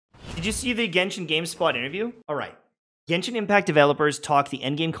Did you see the Genshin GameSpot interview? All right. Genshin Impact developers talk the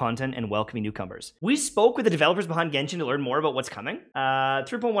endgame content and welcoming newcomers. We spoke with the developers behind Genshin to learn more about what's coming. 3.1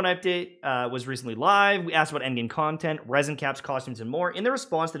 update was recently live. We asked about endgame content, resin caps, costumes, and more. In their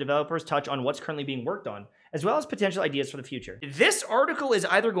response, the developers touch on what's currently being worked on, as well as potential ideas for the future. This article is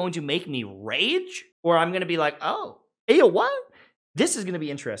either going to make me rage, or I'm going to be like, oh, hey, what? This is going to be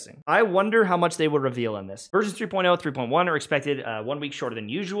interesting. I wonder how much they will reveal on this. Versions 3.0, 3.1 are expected 1 week shorter than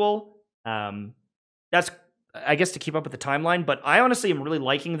usual. That's, I guess, to keep up with the timeline, but I honestly am really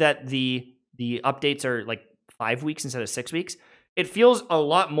liking that the updates are like 5 weeks instead of 6 weeks. It feels a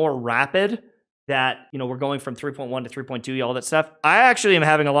lot more rapid that, you know, we're going from 3.1 to 3.2, all that stuff. I actually am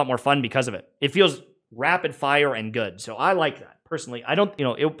having a lot more fun because of it. It feels rapid fire and good, so I like that. Personally, I don't,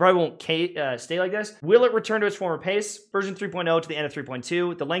 it probably won't stay like this. Will it return to its former pace? Version 3.0 to the end of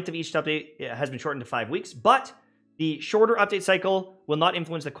 3.2. The length of each update has been shortened to 5 weeks, but the shorter update cycle will not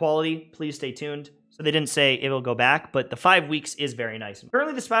influence the quality. Please stay tuned. So they didn't say it will go back, but the 5 weeks is very nice.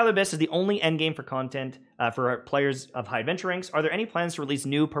 Currently, the Spire Abyss is the only endgame for content for players of high adventure ranks. Are there any plans to release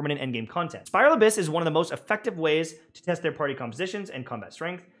new permanent endgame content? Spiral Abyss is one of the most effective ways to test their party compositions and combat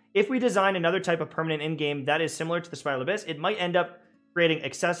strength. If we design another type of permanent endgame that is similar to the Spiral Abyss, it might end up creating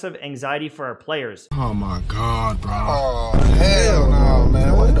excessive anxiety for our players. Oh my god, bro. Oh, hell no,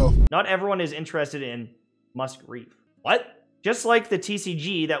 man. What the? Not everyone is interested in Musk Reef. What? Just like the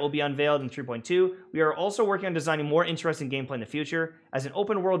TCG that will be unveiled in 3.2, we are also working on designing more interesting gameplay in the future. As an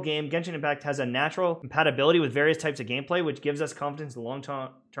open world game, Genshin Impact has a natural compatibility with various types of gameplay, which gives us confidence in the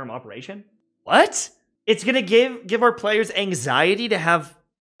long-term operation. What? It's gonna give our players anxiety to have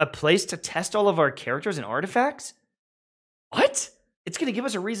a place to test all of our characters and artifacts? What? It's going to give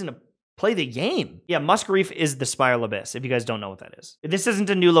us a reason to play the game. Yeah, Musk Reef is the Spiral Abyss, if you guys don't know what that is. This isn't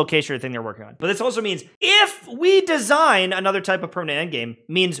a new location or thing they're working on. But this also means if we design another type of permanent endgame,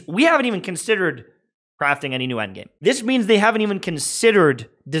 means we haven't even considered crafting any new endgame. This means they haven't even considered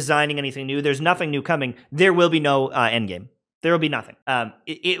designing anything new. There's nothing new coming. There will be no endgame. There will be nothing.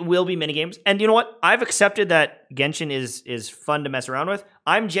 It will be minigames. And you know what? I've accepted that Genshin is fun to mess around with.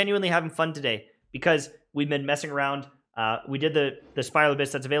 I'm genuinely having fun today because we've been messing around. We did the Spiral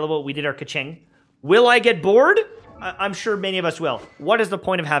Abyss that's available. We did our Kaching. Will I get bored? I'm sure many of us will. What is the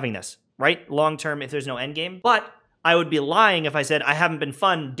point of having this, right? Long term, if there's no endgame. But I would be lying if I said I haven't been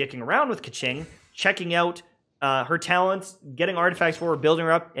fun dicking around with Kaching, checking out her talents, getting artifacts for her, building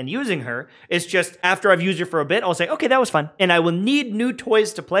her up, and using her. It's just after I've used her for a bit, I'll say, okay, that was fun. And I will need new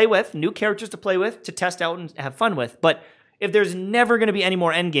toys to play with, new characters to play with, to test out and have fun with. But if there's never going to be any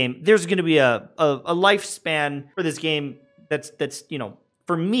more endgame, there's going to be a lifespan for this game that's,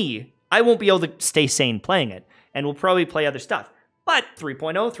 for me, I won't be able to stay sane playing it. And we'll probably play other stuff. But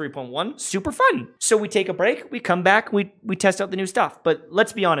 3.0, 3.1, super fun. So we take a break, we come back, we test out the new stuff. But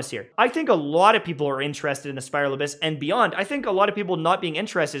let's be honest here. I think a lot of people are interested in the Spiral Abyss and beyond. I think a lot of people not being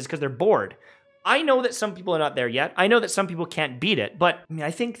interested is because they're bored. I know that some people are not there yet. I know that some people can't beat it. But I mean,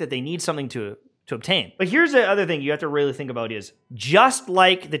 I think that they need something to obtain. But here's the other thing you have to really think about is, just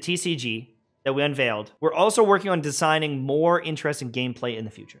like the TCG that we unveiled, we're also working on designing more interesting gameplay in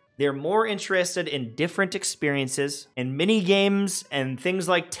the future. They're more interested in different experiences and mini games and things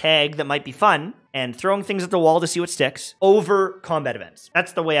like tag that might be fun and throwing things at the wall to see what sticks over combat events.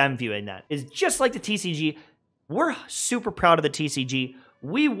 That's the way I'm viewing that. Is just like the TCG. We're super proud of the TCG.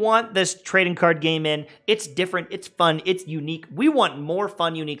 We want this trading card game in. It's different, it's fun, it's unique. We want more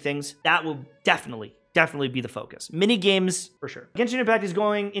fun, unique things. That will definitely be the focus. Mini games, for sure. Genshin Impact is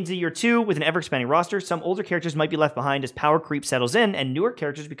going into year 2 with an ever-expanding roster. Some older characters might be left behind as power creep settles in and newer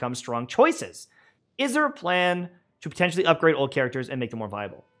characters become strong choices. Is there a plan to potentially upgrade old characters and make them more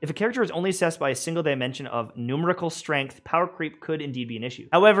viable? If a character is only assessed by a single dimension of numerical strength, power creep could indeed be an issue.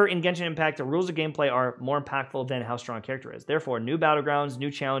 However, in Genshin Impact, the rules of gameplay are more impactful than how strong a character is. Therefore, new battlegrounds,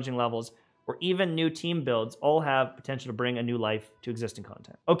 new challenging levels, or even new team builds all have potential to bring a new life to existing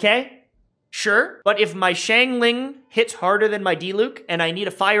content. Okay? Sure, but if my Xiangling hits harder than my Diluc and I need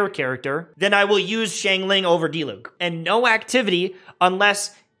a fire character, then I will use Xiangling over Diluc. And no activity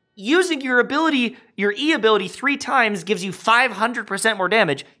unless using your E ability 3 times gives you 500% more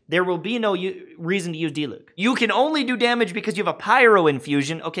damage. There will be no reason to use Diluc. You can only do damage because you have a Pyro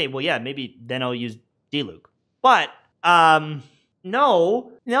infusion. Okay, well, yeah, maybe then I'll use Diluc. But,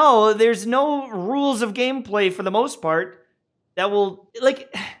 no, there's no rules of gameplay for the most part that will,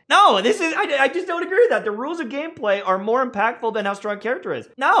 like, no, I just don't agree with that. The rules of gameplay are more impactful than how strong a character is.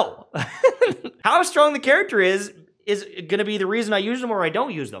 No. How strong the character is going to be the reason I use them or I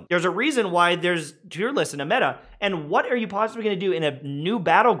don't use them. There's a reason why there's tier lists in a meta. And what are you possibly going to do in a new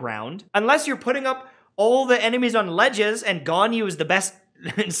battleground unless you're putting up all the enemies on ledges and Ganyu is the best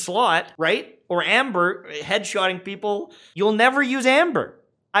slot, right? Or Amber headshotting people. You'll never use Amber.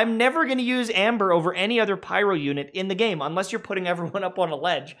 I'm never going to use Amber over any other pyro unit in the game unless you're putting everyone up on a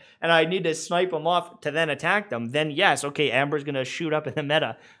ledge and I need to snipe them off to then attack them. Then yes, okay, Amber's going to shoot up in the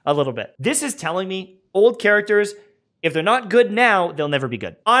meta a little bit. This is telling me old characters, if they're not good now, they'll never be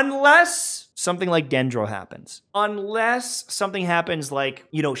good. Unless something like Dendro happens. Unless something happens like,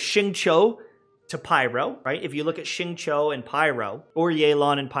 you know, Xingqiu to Pyro, right? If you look at Xingqiu and Pyro, or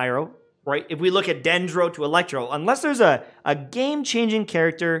Yelan and Pyro, right? If we look at Dendro to Electro, unless there's a game-changing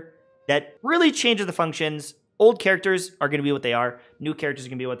character that really changes the functions, old characters are going to be what they are. New characters are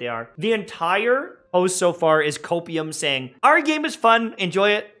going to be what they are. The entire post so far is Copium saying, our game is fun,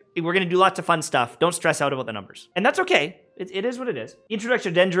 enjoy it. We're going to do lots of fun stuff. Don't stress out about the numbers. And that's okay. It is what it is. The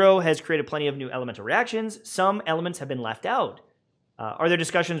introduction of Dendro has created plenty of new elemental reactions. Some elements have been left out. Are there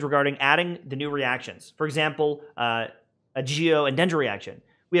discussions regarding adding the new reactions? For example, a Geo and Dendro reaction.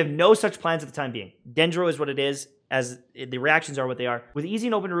 We have no such plans at the time being. Dendro is what it is, as the reactions are what they are. With easy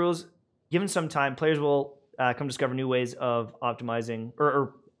and open rules, given some time, players will come discover new ways of optimizing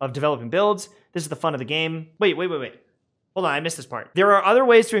or of developing builds. This is the fun of the game. Wait. Hold on, I missed this part. There are other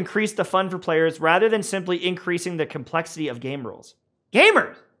ways to increase the fun for players rather than simply increasing the complexity of game rules.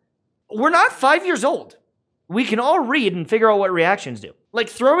 Gamers! We're not 5 years old. We can all read and figure out what reactions do. Like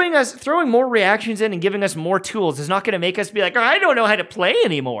throwing more reactions in and giving us more tools is not going to make us be like, oh, I don't know how to play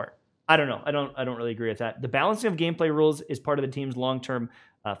anymore. I don't know. I don't really agree with that. The balancing of gameplay rules is part of the team's long-term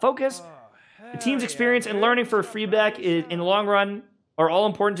focus. The team's experience and learning for feedback in the long run are all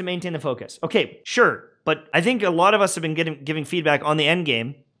important to maintain the focus. Okay, sure. But I think a lot of us have been giving feedback on the end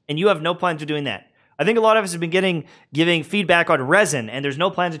game, and you have no plans of doing that. I think a lot of us have been giving feedback on resin, and there's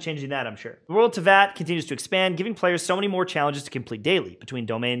no plans of changing that, I'm sure. The world to VAT continues to expand, giving players so many more challenges to complete daily. Between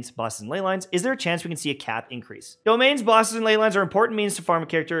domains, bosses, and ley lines, is there a chance we can see a cap increase? Domains, bosses, and ley lines are important means to farm a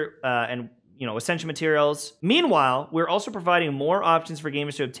character and essential materials. Meanwhile, we're also providing more options for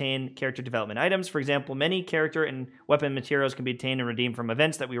gamers to obtain character development items. For example, many character and weapon materials can be obtained and redeemed from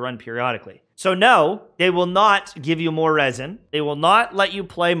events that we run periodically. So no, they will not give you more resin. They will not let you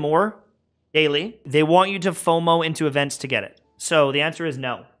play more daily. They want you to FOMO into events to get it. So the answer is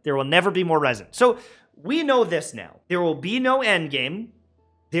no. There will never be more resin. So we know this now. There will be no end game.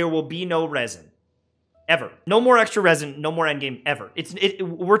 There will be no resin. Ever. No more extra resin. No more end game ever.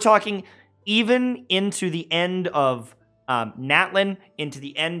 We're talking even into the end of Natlin, into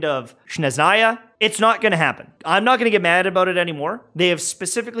the end of Shneznaya. It's not going to happen. I'm not going to get mad about it anymore. They have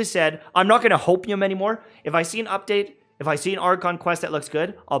specifically said, I'm not going to hopium anymore. If I see an update, if I see an Archon quest that looks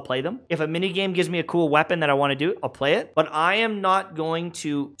good, I'll play them. If a minigame gives me a cool weapon that I want to do, I'll play it. But I am not going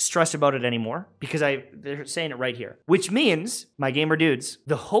to stress about it anymore because they're saying it right here. Which means, my gamer dudes,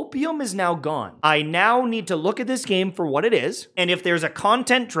 the hopium is now gone. I now need to look at this game for what it is. And if there's a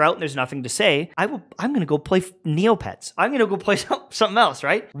content drought and there's nothing to say, I'm going to go play Neopets. I'm going to go play something else,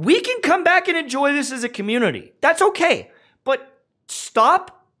 right? We can come back and enjoy this as a community. That's okay. But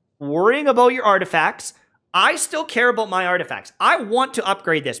stop worrying about your artifacts. I still care about my artifacts. I want to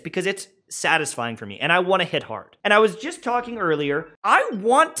upgrade this because it's satisfying for me and I want to hit hard. And I was just talking earlier, I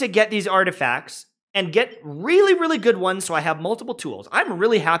want to get these artifacts and get really, really good ones so I have multiple tools. I'm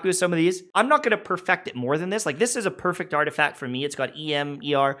really happy with some of these. I'm not going to perfect it more than this. Like, this is a perfect artifact for me. It's got EM,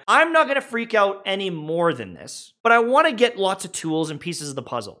 ER. I'm not going to freak out any more than this. But I want to get lots of tools and pieces of the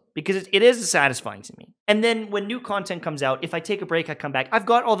puzzle because it is satisfying to me. And then when new content comes out, if I take a break, I come back. I've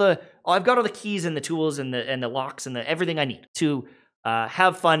got all the keys and the tools and the locks and everything I need to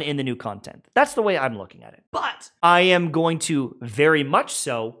have fun in the new content. That's the way I'm looking at it. But I am going to very much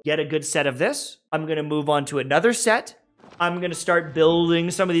so get a good set of this. I'm going to move on to another set. I'm going to start building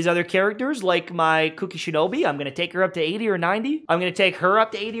some of these other characters like my Cookie Shinobi. I'm going to take her up to 80 or 90. I'm going to take her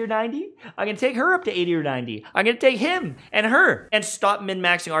up to 80 or 90. I'm going to take her up to 80 or 90. I'm going to take him and her and stop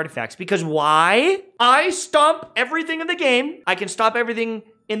min-maxing artifacts. Because why? I stomp everything in the game. I can stop everything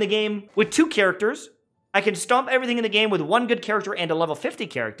in the game with 2 characters. I can stomp everything in the game with 1 good character and a level 50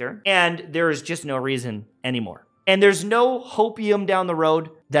 character, and there is just no reason anymore. And there's no hopium down the road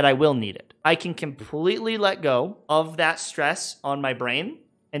that I will need it. I can completely let go of that stress on my brain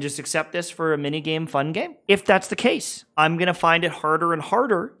and just accept this for a minigame fun game. If that's the case, I'm going to find it harder and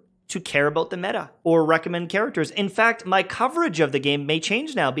harder to care about the meta or recommend characters. In fact, my coverage of the game may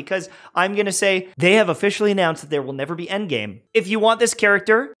change now because I'm going to say they have officially announced that there will never be endgame. If you want this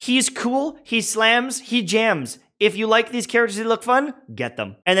character, he's cool, he slams, he jams. If you like these characters that look fun, get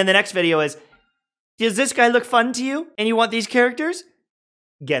them. And then the next video is, does this guy look fun to you? And you want these characters?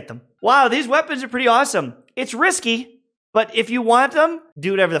 Get them. Wow, these weapons are pretty awesome. It's risky, but if you want them,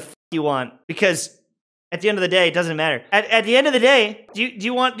 do whatever the f you want because At the end of the day, it doesn't matter. At the end of the day, do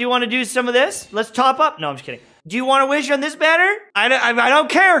you want to do some of this? Let's top up. No, I'm just kidding. Do you want to wish on this banner? I don't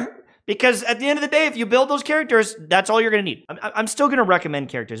care. Because at the end of the day, if you build those characters, that's all you're gonna need. I'm still gonna recommend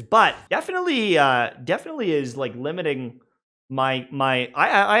characters, but definitely is like limiting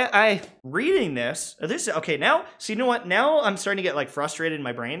I reading this okay now. So you know what? Now I'm starting to get like frustrated in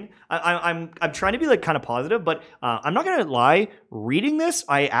my brain. I'm trying to be like kind of positive, but I'm not gonna lie. Reading this,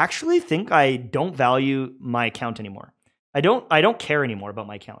 I actually think I don't value my account anymore. I don't care anymore about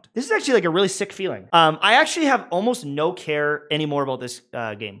my account. This is actually like a really sick feeling. I actually have almost no care anymore about this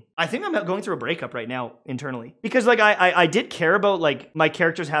game. I think I'm going through a breakup right now internally because like I did care about like my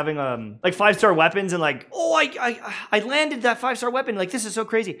characters having like 5-star weapons and like, oh, I landed that 5-star weapon. Like, this is so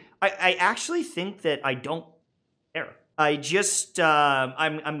crazy. I actually think that I don't care. I just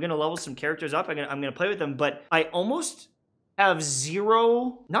I'm gonna level some characters up. I'm gonna play with them, but I almost have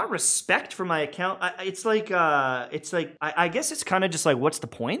zero, not respect for my account. It's like I guess it's kind of just like, what's the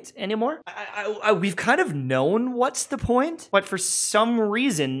point anymore? We've kind of known what's the point, but for some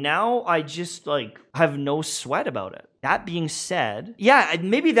reason now I just like have no sweat about it. That being said, yeah,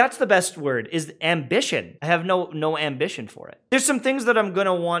 maybe that's the best word, is ambition. I have no ambition for it. There's some things that I'm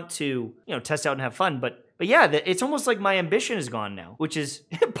gonna want to, test out and have fun, but yeah, it's almost like my ambition is gone now, which is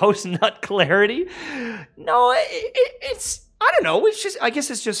post-nut clarity. No, it's, I don't know. It's just, I guess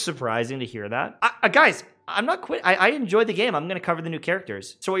it's just surprising to hear that. Guys, I'm not quitting. I enjoy the game. I'm going to cover the new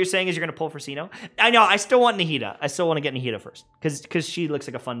characters. So what you're saying is you're going to pull for Sino? I know. I still want Nahida. I still want to get Nahida first because she looks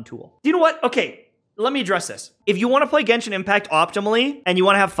like a fun tool. Do you know what? Okay, let me address this. If you want to play Genshin Impact optimally and you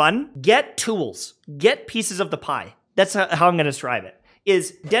want to have fun, get tools. Get pieces of the pie. That's how I'm going to describe it.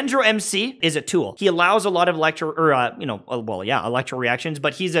 Is Dendro MC is a tool. He allows a lot of electro reactions,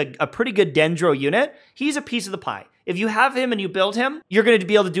 but he's a pretty good Dendro unit. He's a piece of the pie. If you have him and you build him, you're going to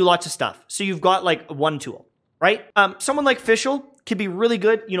be able to do lots of stuff. So you've got like one tool, right? Someone like Fischl could be really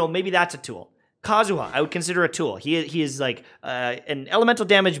good. Maybe that's a tool. Kazuha, I would consider a tool. He is like an elemental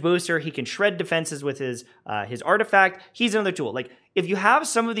damage booster. He can shred defenses with his artifact. He's another tool. Like, if you have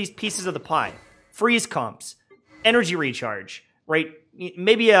some of these pieces of the pie, freeze comps, energy recharge, right?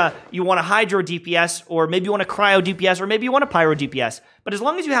 Maybe you want a Hydro DPS, or maybe you want a Cryo DPS, or maybe you want a Pyro DPS. But as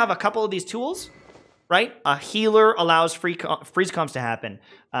long as you have a couple of these tools, right? A healer allows freeze comps to happen.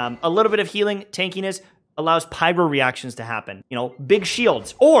 A little bit of healing, tankiness allows Pyro reactions to happen. Big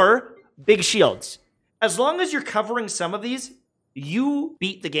shields. As long as you're covering some of these, you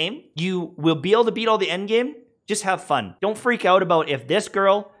beat the game. You will be able to beat all the end game. Just have fun. Don't freak out about if this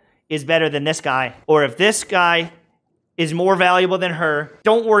girl is better than this guy, or if this guy is more valuable than her.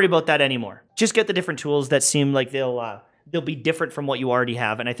 Don't worry about that anymore. Just get the different tools that seem like they'll be different from what you already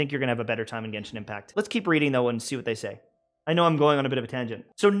have, and I think you're gonna have a better time in Genshin Impact. Let's keep reading though and see what they say. I know I'm going on a bit of a tangent.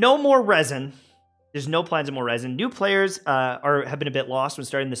 So no more resin. There's no plans of more resin. New players have been a bit lost when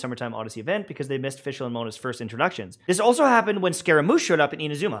starting the Summertime Odyssey event because they missed Fischl and Mona's first introductions. This also happened when Scaramouche showed up in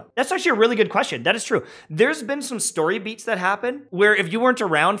Inazuma. That's actually a really good question. That is true. There's been some story beats that happen where if you weren't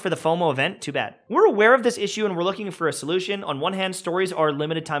around for the FOMO event, too bad. We're aware of this issue and we're looking for a solution. On one hand, stories are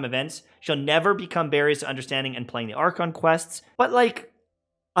limited time events, shall never become barriers to understanding and playing the Archon quests, but like,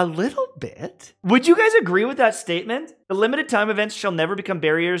 a little bit. Would you guys agree with that statement? The limited time events shall never become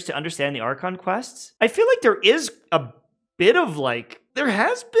barriers to understand the Archon quests. I feel like there is a bit of there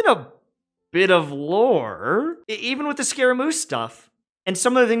has been a bit of lore, even with the Scaramouche stuff. And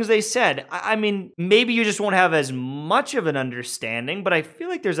some of the things they said, I mean, maybe you just won't have as much of an understanding, but I feel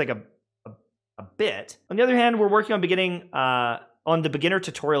like there's like a bit. On the other hand, we're working on on the beginner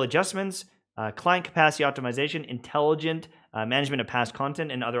tutorial adjustments, client capacity optimization, intelligent management of past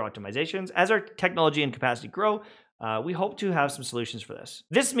content, and other optimizations. As our technology and capacity grow, we hope to have some solutions for this.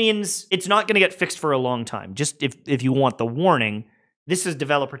 This means it's not going to get fixed for a long time. Just if you want the warning, this is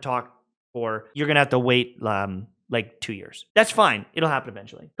developer talk, or you're going to have to wait like 2 years. That's fine. It'll happen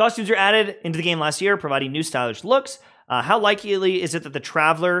eventually. Costumes are added into the game last year, providing new stylish looks. How likely is it that the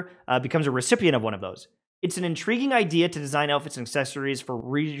Traveler becomes a recipient of one of those? It's an intriguing idea to design outfits and accessories for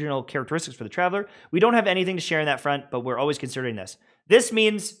regional characteristics for the Traveler. We don't have anything to share in that front, but we're always considering this. This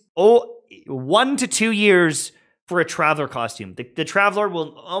means 1 to 2 years for a Traveler costume. The Traveler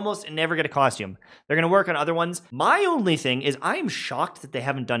will almost never get a costume. They're going to work on other ones. My only thing is I am shocked that they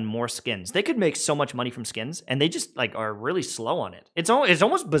haven't done more skins. They could make so much money from skins, and they just are really slow on it. It's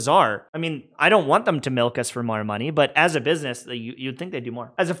almost bizarre. I mean, I don't want them to milk us for more money, but as a business, you'd think they'd do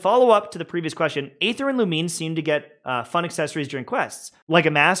more. As a follow-up to the previous question, Aether and Lumine seem to get fun accessories during quests, like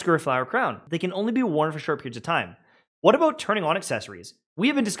a mask or a flower crown. They can only be worn for short periods of time. What about turning on accessories? We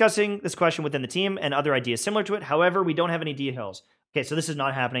have been discussing this question within the team and other ideas similar to it. However, we don't have any details. Okay, so this is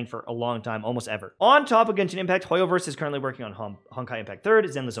not happening for a long time, almost ever. On top of Genshin Impact, Hoyoverse is currently working on Honkai Impact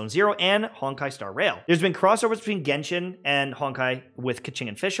 3rd, Zenless Zone Zero, and Honkai Star Rail. There's been crossovers between Genshin and Honkai with Kaching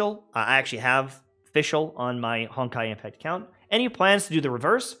and Fischl. I actually have Fischl on my Honkai Impact account. Any plans to do the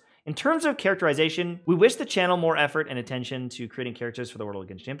reverse? In terms of characterization, we wish to channel more effort and attention to creating characters for the world of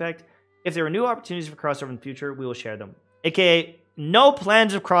Genshin Impact. If there are new opportunities for crossover in the future, we will share them. AKA, no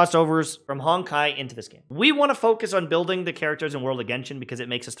plans of crossovers from Honkai into this game. We want to focus on building the characters in World of Genshin because it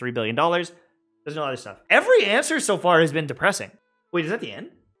makes us $3 billion. There's no other stuff. Every answer so far has been depressing. Wait, is that the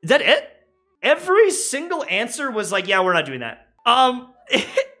end? Is that it? Every single answer was like, yeah, we're not doing that. That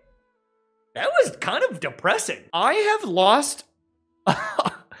was kind of depressing. I have lost...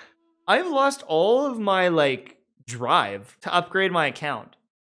 I've lost all of my, like, drive to upgrade my account.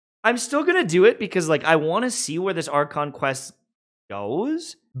 I'm still gonna do it because, like, I want to see where this Archon quest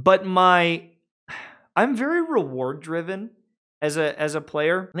goes, but I'm very reward driven as a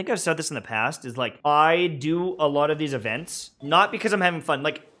player. I think I've said this in the past, is like, I do a lot of these events, not because I'm having fun,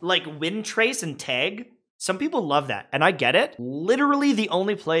 like win trace and tag. Some people love that, and I get it. Literally the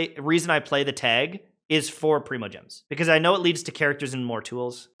only reason I play the tag is for Primo Gems, because I know it leads to characters and more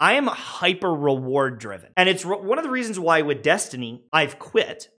tools. I am hyper reward driven. And it's one of the reasons why with Destiny, I've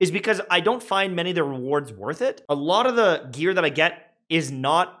quit, is because I don't find many of the rewards worth it. A lot of the gear that I get is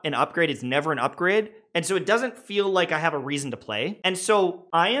not an upgrade, it's never an upgrade. And so it doesn't feel like I have a reason to play. And so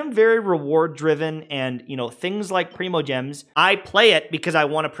I am very reward driven, and you know, things like Primo Gems, I play it because I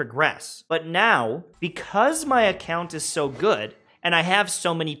want to progress. But now, because my account is so good, and I have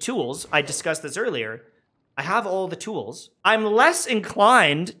so many tools, I discussed this earlier, I have all the tools, I'm less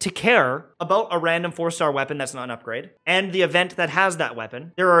inclined to care about a random 4-star weapon that's not an upgrade, and the event that has that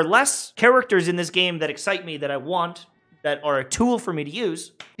weapon. There are less characters in this game that excite me, that I want, that are a tool for me to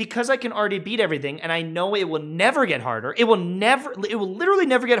use, because I can already beat everything, and I know it will never get harder. It will literally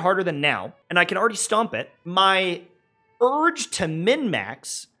never get harder than now, and I can already stomp it. My urge to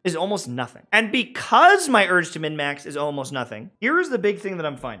min-max is almost nothing. And because my urge to min-max is almost nothing, here's the big thing that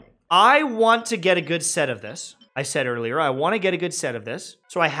I'm finding. I want to get a good set of this. I said earlier, I want to get a good set of this,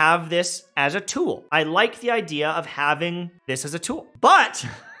 so I have this as a tool. I like the idea of having this as a tool. But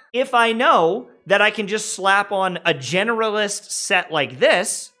if I know that I can just slap on a generalist set like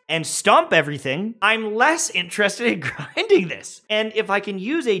this and stomp everything, I'm less interested in grinding this. And if I can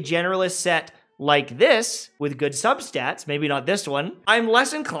use a generalist set like this with good substats, maybe not this one, I'm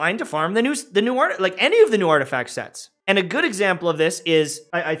less inclined to farm the new art, like any of the new artifact sets. And a good example of this is,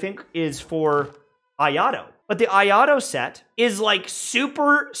 I think, is for Ayato. But the Ayato set is like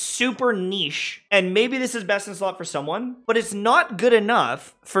super, super niche. And maybe this is best in slot for someone, but it's not good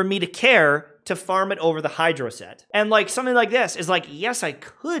enough for me to care to farm it over the Hydro set. And like something like this is like, yes, I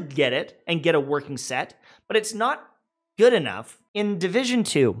could get it and get a working set, but it's not good enough. In Division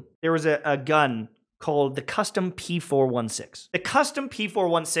 2, there was a gun called the Custom P416. The Custom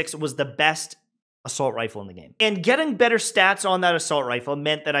P416 was the best assault rifle in the game. And getting better stats on that assault rifle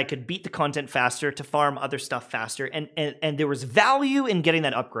meant that I could beat the content faster, to farm other stuff faster, and there was value in getting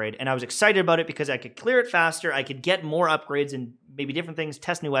that upgrade, and I was excited about it because I could clear it faster, I could get more upgrades and maybe different things,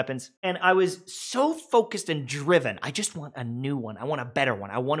 test new weapons, and I was so focused and driven. I just want a new one. I want a better one.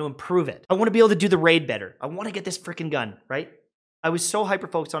 I want to improve it. I want to be able to do the raid better. I want to get this freaking gun, right? I was so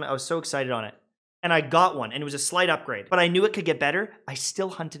hyper-focused on it. I was so excited on it. And I got one, and it was a slight upgrade. But I knew it could get better. I still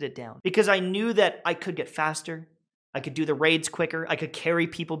hunted it down. Because I knew that I could get faster. I could do the raids quicker. I could carry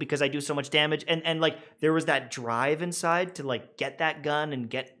people because I do so much damage. And like, there was that drive inside to like get that gun and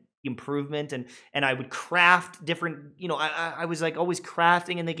get improvement. And I would craft different, you know, I was like always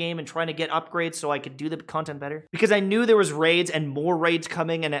crafting in the game and trying to get upgrades so I could do the content better. Because I knew there was raids and more raids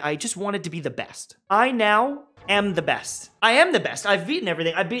coming, and I just wanted to be the best. I now am the best. I am the best. I've beaten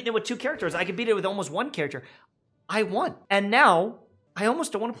everything. I've beaten it with 2 characters. I could beat it with almost 1 character. I won. And now I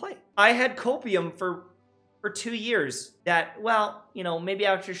almost don't want to play. I had Copium for 2 years that, well, you know, maybe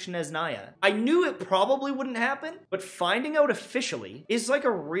after Shinez I knew it probably wouldn't happen, but finding out officially is like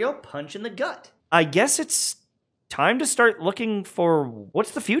a real punch in the gut. I guess it's time to start looking for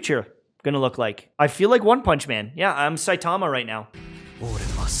what's the future gonna look like. I feel like One Punch Man. Yeah, I'm Saitama right now.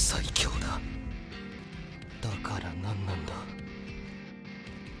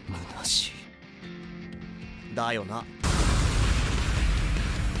 だよな。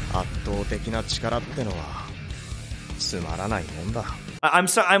圧倒的な力ってのはつまらないもんだ。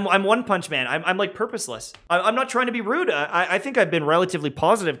I'm One Punch Man. I'm like purposeless. I'm not trying to be rude. I think I've been relatively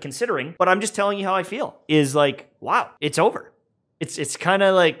positive considering, but I'm just telling you how I feel. Is like, wow, it's over. It's kind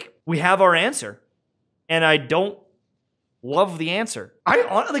of like we have our answer, and I don't love the answer.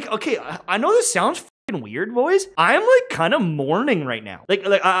 Okay, I know this sounds weird, boys. I'm like kind of mourning right now. Like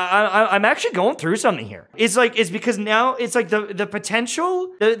I'm actually going through something here. It's because now it's like the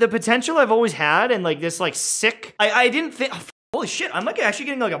potential I've always had, and like this like sick. I didn't think. Oh, holy shit! I'm like actually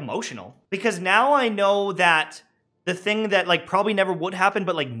getting like emotional because now I know that the thing that like probably never would happen,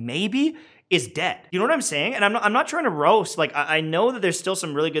 but like maybe is dead. You know what I'm saying? And I'm not trying to roast. Like I know that there's still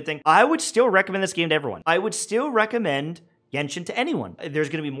some really good things. I would still recommend this game to everyone. I would still recommend Genshin to anyone. There's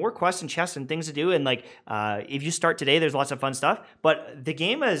going to be more quests and chests and things to do, and like if you start today, there's lots of fun stuff. But the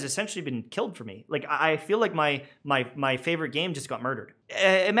game has essentially been killed for me. Like I feel like my favorite game just got murdered.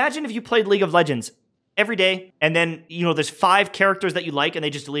 Imagine if you played League of Legends every day, and then there's 5 characters that you like, and they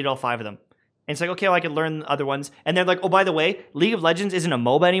just deleted all 5 of them. And it's like, okay, well, I can learn other ones. And they're like, oh, by the way, League of Legends isn't a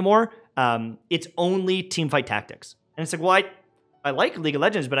MOBA anymore. It's only teamfight tactics. And it's like, well, I like League of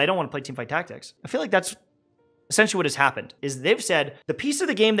Legends, but I don't want to play teamfight tactics. I feel like that's essentially what has happened. Is they've said the piece of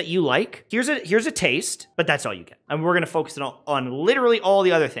the game that you like, here's a taste, but that's all you get. And we're gonna focus on literally all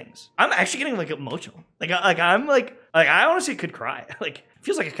the other things. I'm actually getting like emotional. I'm like I honestly could cry. Like it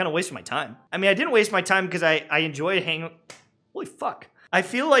feels like I kind of wasted my time. I mean, I didn't waste my time because I enjoyed hanging. Holy fuck. I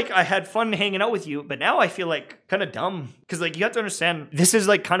feel like I had fun hanging out with you, but now I feel like kind of dumb. Because like you have to understand, this is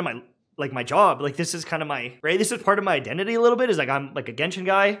like kind of my job. Like this is kind of my, right? This is part of my identity a little bit, is like I'm like a Genshin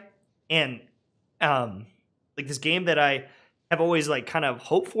guy. And like this game that I have always like kind of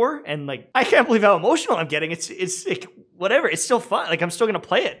hoped for. And like I can't believe how emotional I'm getting. It's like whatever. It's still fun. Like I'm still gonna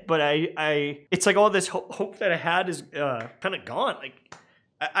play it. But it's like all this hope that I had is kind of gone. Like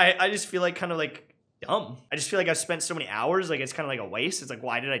I just feel like kind of like dumb. I just feel like I've spent so many hours, like it's kind of like a waste. It's like,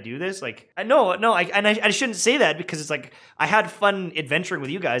 why did I do this? Like, I shouldn't say that because it's like I had fun adventuring with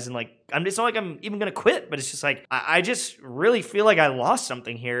you guys, and like it's not like I'm even gonna quit, but it's just like I just really feel like I lost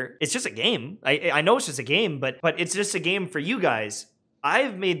something here. It's just a game. I know it's just a game, but it's just a game for you guys.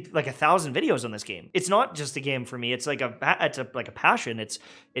 I've made like 1,000 videos on this game. It's not just a game for me. It's like a passion. It's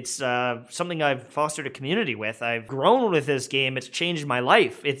something I've fostered a community with. I've grown with this game. It's changed my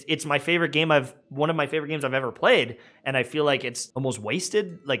life. It's my favorite game. One of my favorite games I've ever played, and I feel like it's almost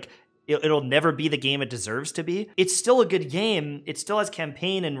wasted. Like it'll never be the game it deserves to be. It's still a good game. It still has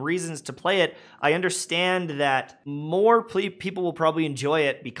campaign and reasons to play it. I understand that more people will probably enjoy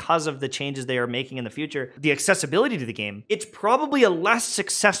it because of the changes they are making in the future. The accessibility to the game. It's probably a less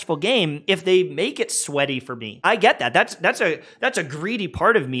successful game if they make it sweaty for me. I get that. That's a greedy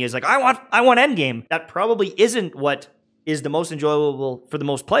part of me, is like I want endgame. That probably isn't what is the most enjoyable for the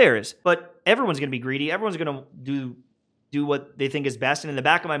most players. But everyone's gonna be greedy. Everyone's gonna do what they think is best. And in the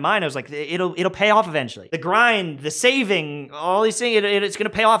back of my mind, I was like, it'll pay off eventually. The grind, the saving, all these things, it's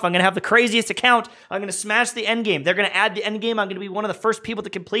going to pay off. I'm going to have the craziest account. I'm going to smash the end game. They're going to add the end game. I'm going to be one of the first people to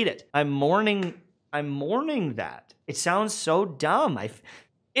complete it. I'm mourning that. It sounds so dumb.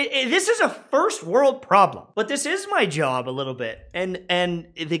 This is a first world problem, but this is my job a little bit. And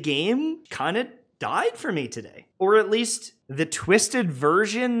the game kind of died for me today. Or at least the twisted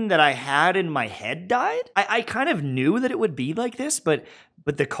version that I had in my head died. I kind of knew that it would be like this, but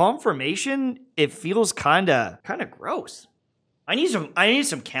the confirmation, it feels kind of gross. I need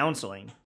some counseling.